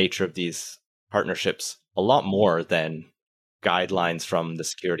the nature of these partnerships a lot more than guidelines from the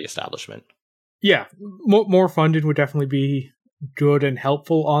security establishment. Yeah, more funding would definitely be good and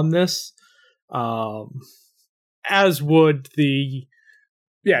helpful on this, as would the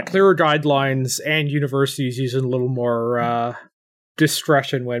clearer guidelines and universities using a little more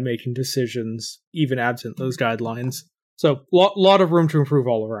discretion when making decisions, even absent those guidelines. So, lot of room to improve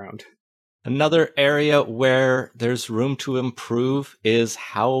all around. Another area where there's room to improve is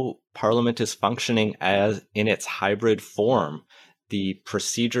how Parliament is functioning in its hybrid form. The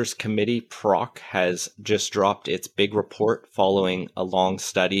Procedures Committee, PROC, has just dropped its big report following a long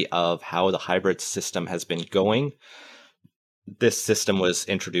study of how the hybrid system has been going. This system was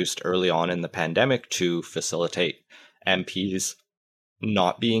introduced early on in the pandemic to facilitate MPs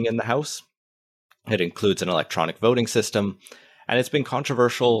not being in the House. It includes an electronic voting system, and it's been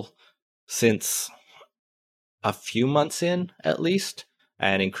controversial since a few months in, at least,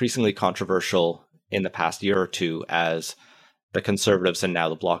 and increasingly controversial in the past year or two as the Conservatives and now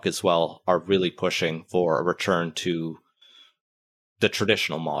the Bloc as well are really pushing for a return to the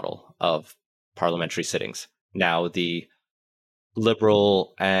traditional model of parliamentary sittings. Now, the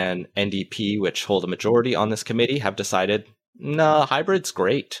Liberal and NDP, which hold a majority on this committee, have decided, nah, hybrid's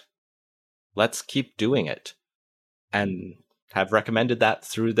great. Let's keep doing it. And have recommended that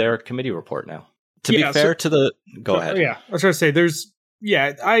through their committee report now. To be fair to the... Go ahead. Yeah, I was going to say,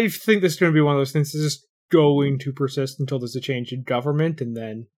 I think this is going to be one of those things that's just going to persist until there's a change in government, and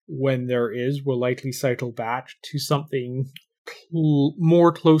then when there is, we'll likely cycle back to something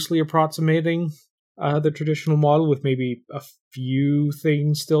more closely approximating the traditional model, with maybe a few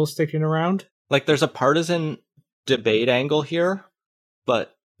things still sticking around. Like, there's a partisan debate angle here,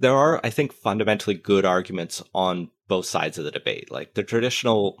 but there are, I think, fundamentally good arguments on both sides of the debate. Like, the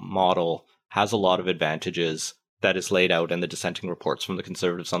traditional model has a lot of advantages that is laid out in the dissenting reports from the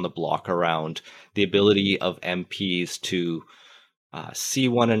Conservatives on the block around the ability of MPs to see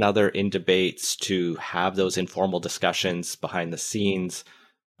one another in debates, to have those informal discussions behind the scenes.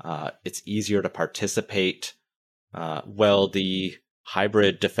 It's easier to participate. Well, the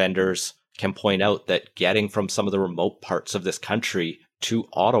hybrid defenders can point out that getting from some of the remote parts of this country to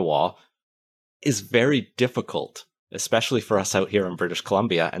Ottawa is very difficult, especially for us out here in British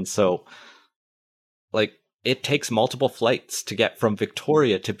Columbia. And so, like, it takes multiple flights to get from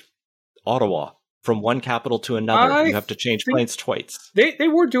Victoria to Ottawa. From one capital to another, you have to change planes twice. They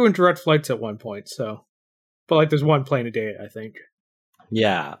were doing direct flights at one point, so... But, like, there's one plane a day, I think.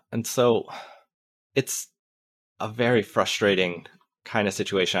 Yeah, and so it's a very frustrating kind of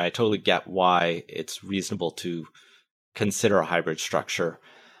situation. I totally get why it's reasonable to consider a hybrid structure.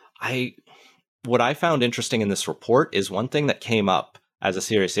 What I found interesting in this report is one thing that came up as a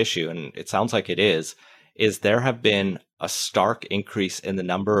serious issue, and it sounds like it is there have been a stark increase in the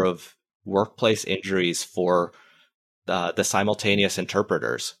number of workplace injuries for the simultaneous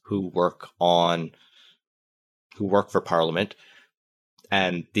interpreters who work for Parliament.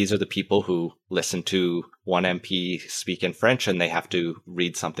 And these are the people who listen to one MP speak in French, and they have to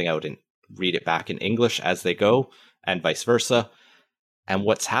read something out and read it back in English as they go, and vice versa. And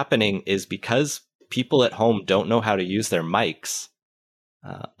what's happening is, because people at home don't know how to use their mics,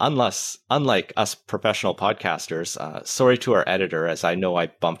 unlike us professional podcasters, sorry to our editor, as I know I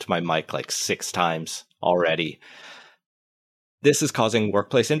bumped my mic like 6 times already. This is causing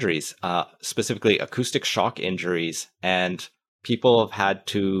workplace injuries, specifically acoustic shock injuries, and people have had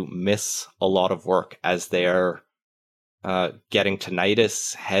to miss a lot of work as they're getting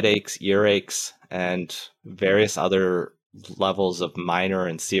tinnitus, headaches, earaches, and various other levels of minor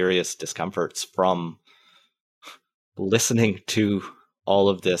and serious discomforts from listening to all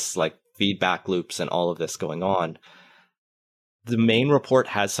of this, like feedback loops and all of this going on. The main report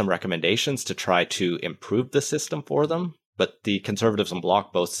has some recommendations to try to improve the system for them, but the Conservatives and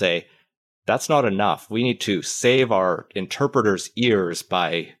Bloc both say, that's not enough. We need to save our interpreters' ears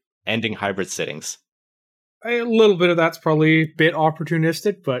by ending hybrid sittings. A little bit of that's probably a bit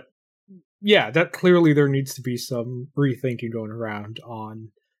opportunistic, but yeah, that clearly there needs to be some rethinking going around on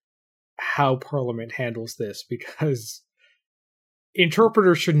how Parliament handles this, because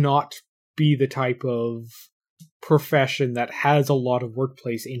interpreters should not be the type of profession that has a lot of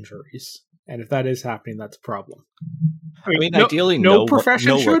workplace injuries. And if that is happening, that's a problem. I mean, ideally, no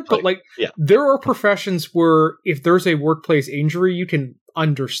profession should, but there are professions where if there's a workplace injury, you can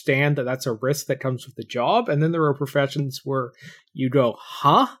understand that that's a risk that comes with the job. And then there are professions where you go,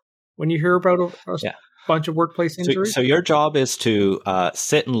 huh? When you hear about a bunch of workplace injuries. So your job is to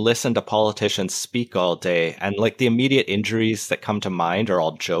sit and listen to politicians speak all day. And like the immediate injuries that come to mind are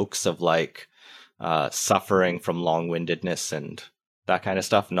all jokes of like suffering from long-windedness and that kind of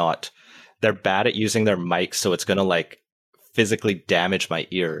stuff. Not, they're bad at using their mics, so it's going to like physically damage my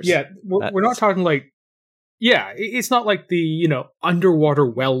ears. Yeah, we're not talking like, it's not like the, underwater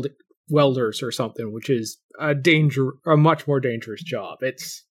welders or something, which is a much more dangerous job.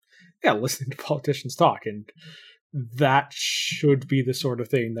 It's, listening to politicians talk, and that should be the sort of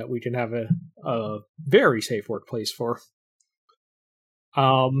thing that we can have a very safe workplace for.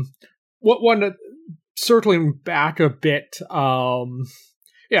 Circling back a bit,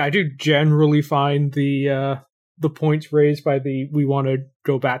 I do generally find the points raised by we want to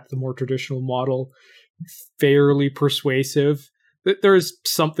go back to the more traditional model fairly persuasive. There's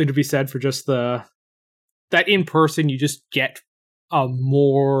something to be said for just that in person you just get a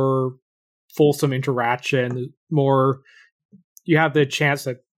more fulsome interaction, you have the chance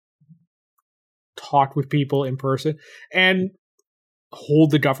to talk with people in person and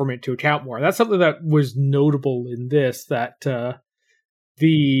hold the government to account more. That's something that was notable in this, that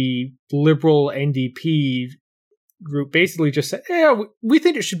the Liberal NDP group basically just said, we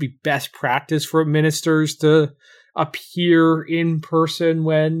think it should be best practice for ministers to appear in person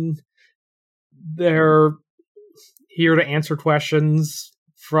when they're here to answer questions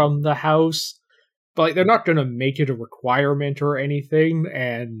from the House. But like, they're not going to make it a requirement or anything,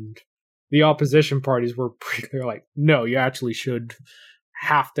 and the opposition parties were pretty clear, like, no, you actually should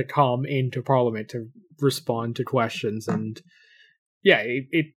have to come into Parliament to respond to questions. And yeah,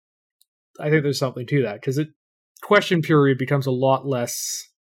 I think there's something to that, because question period becomes a lot less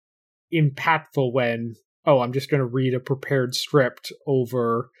impactful when, I'm just going to read a prepared script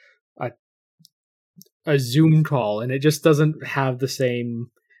over a Zoom call, and it just doesn't have the same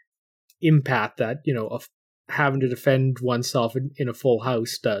impact that, of having to defend oneself in a full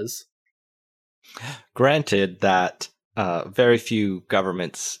House does. Granted that very few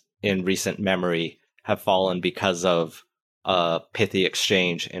governments in recent memory have fallen because of a pithy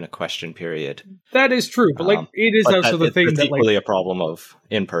exchange in a question period. That is true, but it is also the thing that equally a problem of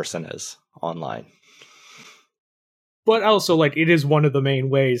in person as online. But also, it is one of the main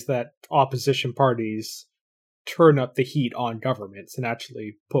ways that opposition parties turn up the heat on governments and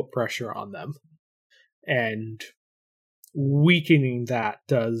actually put pressure on them. And weakening that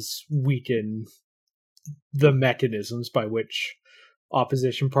does weaken the mechanisms by which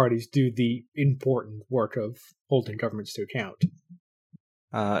opposition parties do the important work of holding governments to account.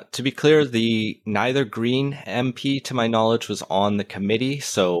 To be clear, neither Green MP, to my knowledge, was on the committee,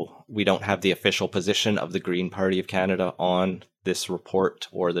 so we don't have the official position of the Green Party of Canada on this report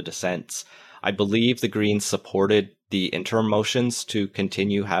or the dissents. I believe the Greens supported the interim motions to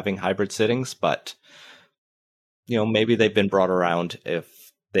continue having hybrid sittings, but maybe they've been brought around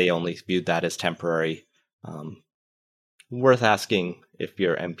if they only viewed that as temporary. Worth asking if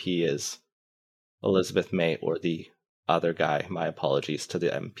your MP is Elizabeth May or the other guy. My apologies to the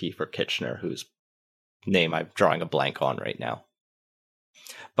MP for Kitchener, whose name I'm drawing a blank on right now.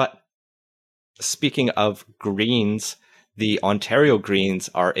 But speaking of Greens, the Ontario Greens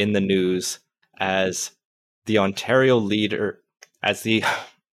are in the news as the Ontario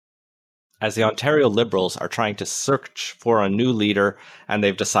Ontario Liberals are trying to search for a new leader, and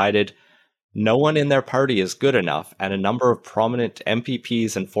they've decided no one in their party is good enough, and a number of prominent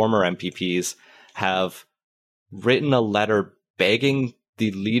MPPs and former MPPs have written a letter begging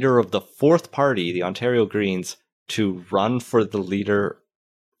the leader of the fourth party, the Ontario Greens, to run for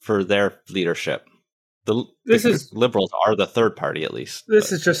their leadership. The Liberals are the third party, at least.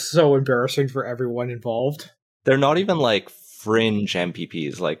 This is just so embarrassing for everyone involved. They're not even fringe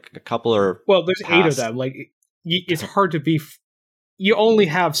MPPs. A couple are. Well, there's 8 of them. It's hard to be. You only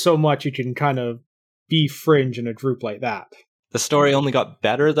have so much you can kind of be fringe in a group like that. The story only got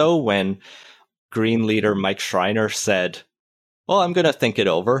better though when Green leader Mike Schreiner said, "Well, I'm going to think it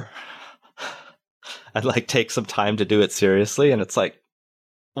over and take some time to do it seriously." And it's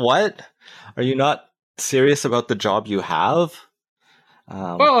what? Are you not serious about the job you have?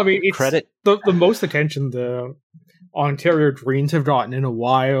 Well, I mean, it's credit the most attention the Ontario Greens have gotten in a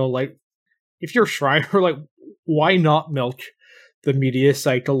while. If you're Schreiner, why not milk the media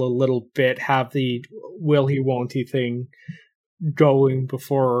cycle a little bit? Have the will he, won't he thing going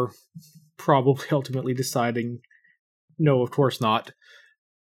before probably ultimately deciding, no, of course not.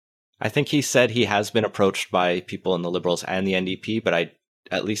 I think he said he has been approached by people in the Liberals and the NDP, but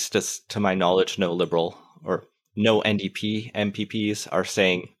at least to my knowledge, no Liberal or no NDP MPPs are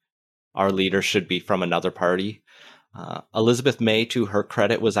saying our leader should be from another party. Elizabeth May, to her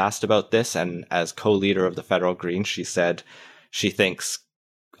credit, was asked about this, and as co-leader of the Federal Greens, she said she thinks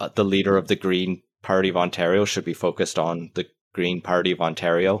the leader of the Green Party of Ontario should be focused on the Green Party of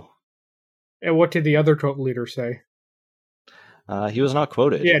Ontario. And what did the other co-leader say? He was not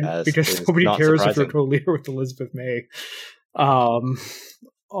quoted. Yeah, because nobody cares if you're co-leader with Elizabeth May. On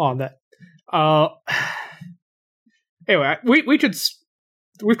that. Anyway,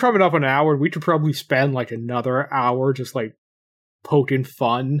 we've come up an hour. We could probably spend another hour just poking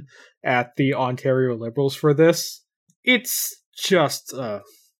fun at the Ontario Liberals for this. It's just a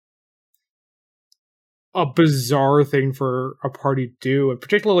bizarre thing for a party to do, and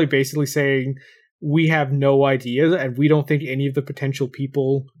particularly basically saying we have no idea and we don't think any of the potential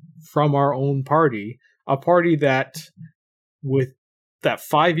people from our own party, a party that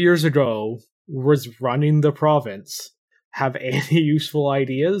 5 years ago was running the province, have any useful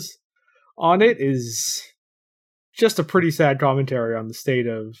ideas on it, is just a pretty sad commentary on the state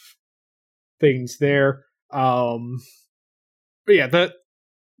of things there. But yeah, the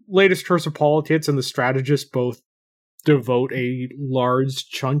latest Curse of Politics and the Strategists both devote a large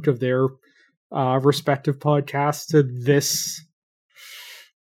chunk of their respective podcasts to this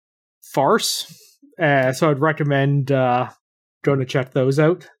farce. So I'd recommend going to check those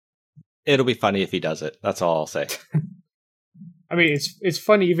out. It'll be funny if he does it. That's all I'll say. I mean, it's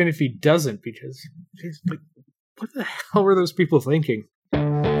funny even if he doesn't, because like, what the hell were those people thinking?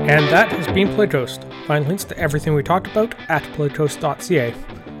 And that has been Playtoast. Find links to everything we talked about at playtoast.ca.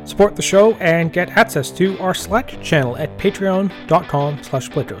 Support the show and get access to our Slack channel at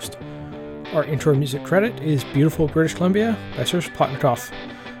patreon.com/playtoast. Our intro music credit is Beautiful British Columbia by Serge Plotnikoff.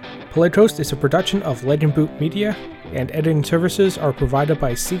 Playtoast is a production of Legend Boot Media, and editing services are provided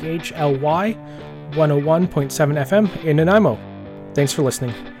by CHLY 101.7 FM in Nanaimo. Thanks for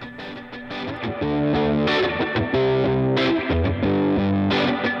listening.